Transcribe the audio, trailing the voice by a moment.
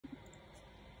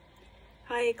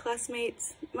Hi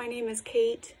classmates, my name is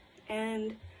Kate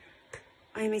and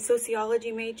I'm a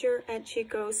sociology major at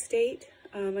Chico State.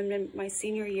 I'm in my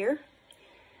senior year.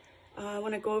 I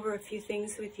want to go over a few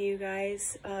things with you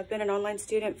guys. I've been an online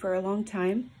student for a long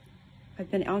time. I've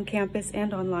been on campus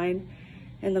and online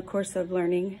in the course of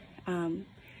learning.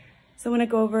 So I want to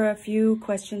go over a few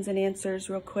questions and answers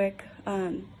real quick.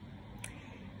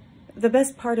 The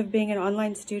best part of being an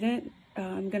online student,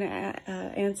 I'm going to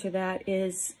answer that,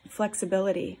 is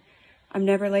flexibility. I'm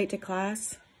never late to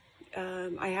class.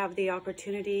 I have the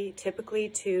opportunity typically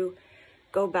to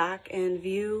go back and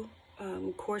view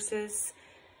courses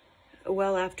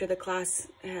well after the class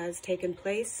has taken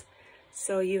place.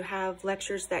 So you have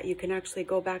lectures that you can actually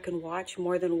go back and watch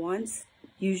more than once,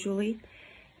 usually,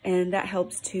 and that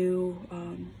helps to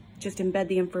just embed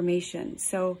the information.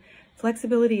 So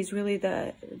flexibility is really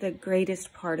the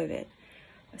greatest part of it.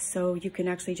 So you can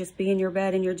actually just be in your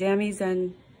bed in your jammies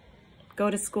and go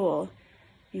to school.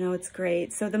 You know, it's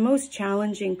great. So the most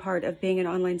challenging part of being an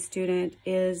online student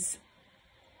is,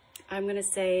 I'm going to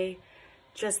say,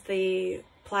 just the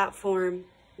platform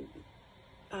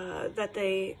that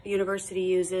the university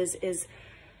uses is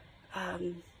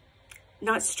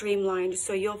not streamlined.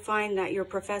 So you'll find that your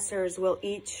professors will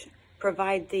each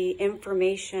provide the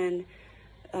information,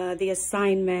 the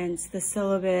assignments, the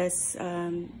syllabus,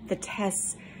 the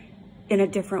tests in a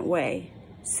different way.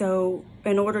 So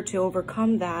in order to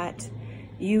overcome that,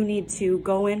 you need to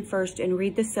go in first and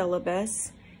read the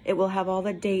syllabus. It will have all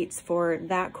the dates for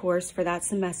that course for that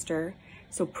semester.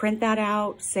 So print that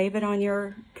out, save it on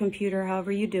your computer,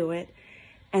 however you do it,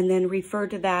 and then refer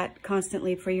to that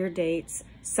constantly for your dates.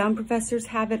 Some professors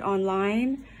have it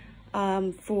online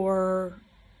for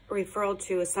referral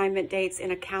to assignment dates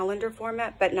in a calendar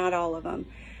format, but not all of them.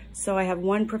 So I have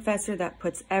one professor that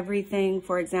puts everything,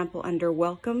 for example, under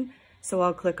welcome. So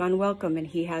I'll click on welcome and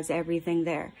he has everything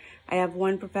there. I have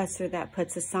one professor that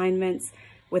puts assignments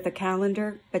with a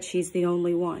calendar, but she's the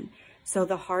only one. So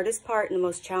the hardest part and the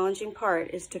most challenging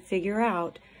part is to figure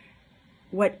out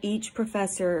what each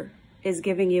professor is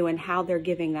giving you and how they're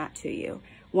giving that to you.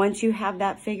 Once you have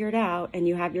that figured out and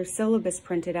you have your syllabus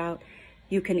printed out,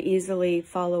 you can easily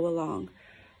follow along.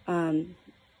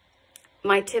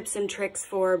 My tips and tricks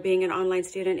for being an online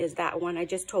student is that one I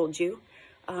just told you.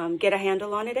 Get a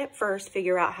handle on it at first,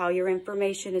 figure out how your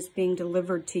information is being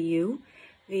delivered to you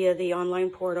via the online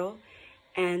portal.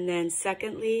 And then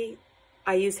secondly,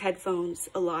 I use headphones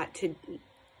a lot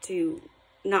to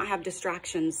not have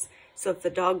distractions. So if the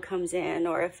dog comes in,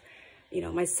 or if, you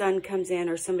know, my son comes in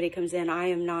or somebody comes in, I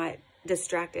am not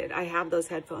distracted. I have those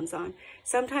headphones on.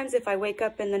 Sometimes if I wake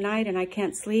up in the night and I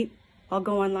can't sleep, I'll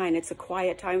go online. It's a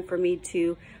quiet time for me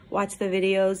to watch the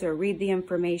videos or read the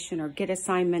information or get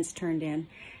assignments turned in.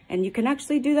 And you can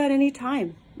actually do that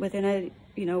anytime within a,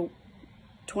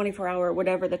 24-hour,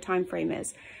 whatever the time frame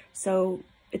is. So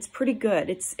it's pretty good.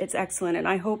 It's excellent. And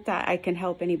I hope that I can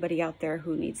help anybody out there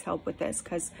who needs help with this,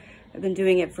 because I've been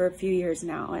doing it for a few years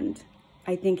now, and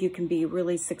I think you can be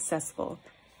really successful.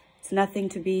 It's nothing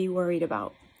to be worried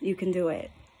about. You can do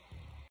it.